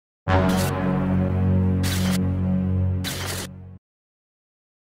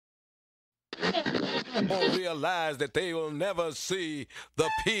won't realize that they will never see the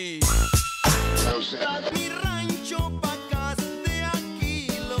P.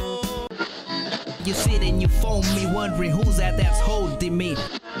 You sit and you phone me wondering who's that's holding me.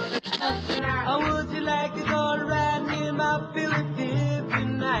 How would you like to go ride in my Philly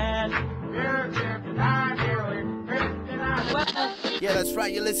 59? Yeah, that's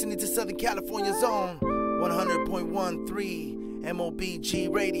right. You're listening to Southern California's own 100.13 M.O.B.G.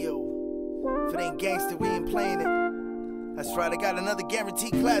 radio. If it ain't gangster, we ain't playing it. That's right. I got another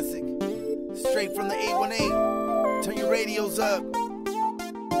guaranteed classic, straight from the 818. Turn your radios up.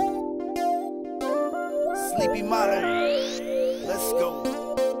 Sleepy Malo. Let's go.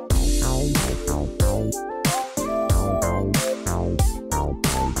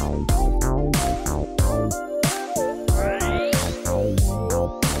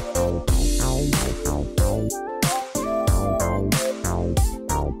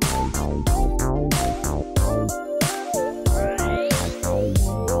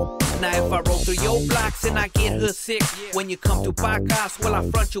 If I roll through your blocks and I get her sick, when you come to Bacas, well I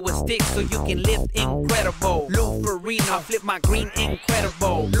front you a stick so you can lift incredible. Lou Farina, I flip my green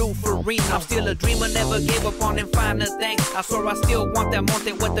incredible. Lou Farina, I'm still a dreamer, never gave up on them finer things. I swear I still want that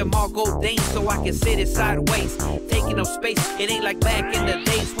monte with them all gold dames so I can sit it sideways, taking up space. It ain't like back in the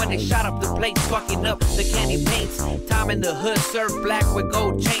days when they shot up the plates, fucking up the candy paints. Time in the hood, serve black with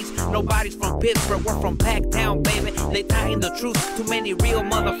gold chains. Nobody's from Pittsburgh, we're from Packtown, baby. They tying the truth. Too many real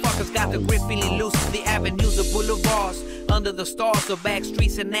motherfuckers got the grip feeling loose. The avenues of boulevards, under the stars, the back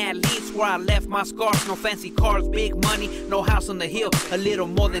streets and alleys where I left my scars. No fancy cars, big money, no house on the hill. A little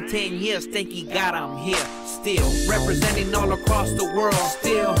more than 10 years, thank you God I'm here. Still representing all across the world.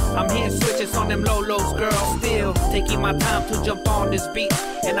 Still, I'm hitting switches on them low-lows, girl. Still taking my time to jump on this beat,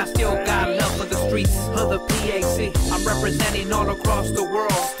 and I still got love for the streets of the PAC. I'm representing all across the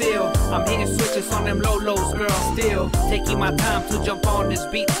world. Still, I'm hitting switches on them low-lows, girl. Still taking my time to jump on this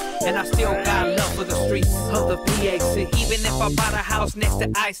beat, and I still got love for the streets of the PAC. Even if I bought a house next to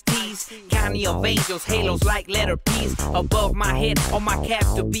Ice T's, county of angels, halos like letter P's above my head, on my cap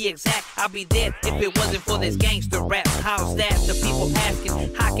to be exact. I'll be dead if it wasn't for this gangster rap. How's that? The people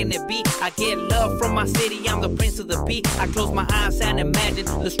asking, how can it be? I get love from my city, I'm the prince of the beat. I close my eyes and imagine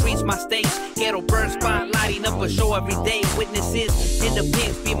the streets my stage. Ghetto bird spotlighting up a show every day. Witnesses in the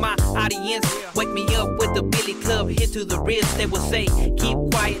pits be my audience. Wake me up with the Billy Club hit to the wrist. They will say, keep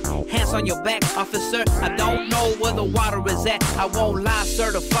quiet, hands on your back, officer. I don't know where the water is at, I won't lie,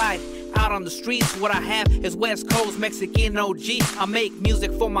 certified. Out on the streets, what I have is West Coast Mexican OG. I make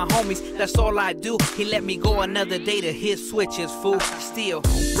music for my homies, that's all I do. He let me go another day to hit switches, fool. Still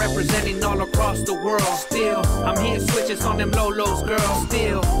representing all across the world. Still, I'm hitting switches on them low-lows, girl.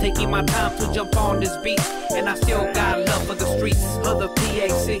 Still taking my time to jump on this beat, and I still got love for the streets of the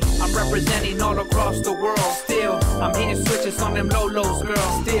PAC. I'm representing all across the world. Still, I'm hitting switches on them low-lows,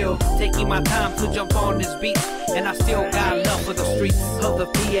 girl. Still taking my time to jump on this beat, and I still got love for the streets of the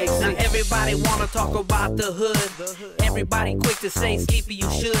PAC. Now everybody wanna talk about the hood. Everybody quick to say, Sleepy, you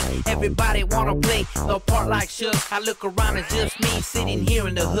should. Everybody wanna play the part like Suge. I look around, it's just me sitting here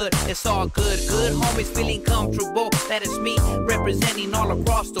in the hood. It's all good, good homies feeling comfortable. That is me representing all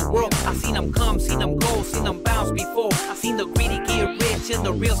across the world. I seen them come, seen them go, seen them bounce before. I seen the greedy get rich and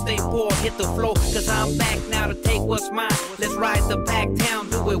the real stay poor. Hit the floor, cause I'm back now to take what's mine. Let's ride the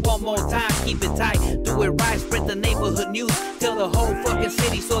Packtown, do it one more time. Keep it tight, do it right, spread the neighborhood news. Tell the whole fucking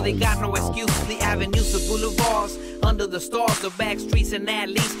city so they got no excuse. The avenues of boulevards, under the stars, the back streets and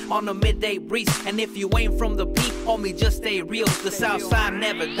alleys, on the midday breeze. And if you ain't from the peak, homie, just stay real. The south side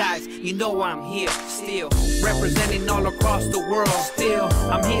never dies, you know I'm here. Still representing all across the world. Still,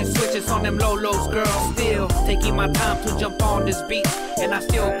 I'm hitting switches on them low-lows, girl. Still taking my time to jump on this beat, and I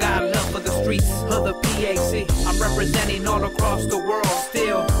still got love for the streets of the PAC. I'm representing all across the world.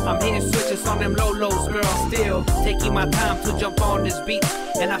 Still, I'm hitting switches on them low-lows, girl. Still taking my time to jump on this beat,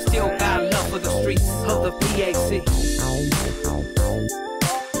 and I still got love for the streets of the PAC.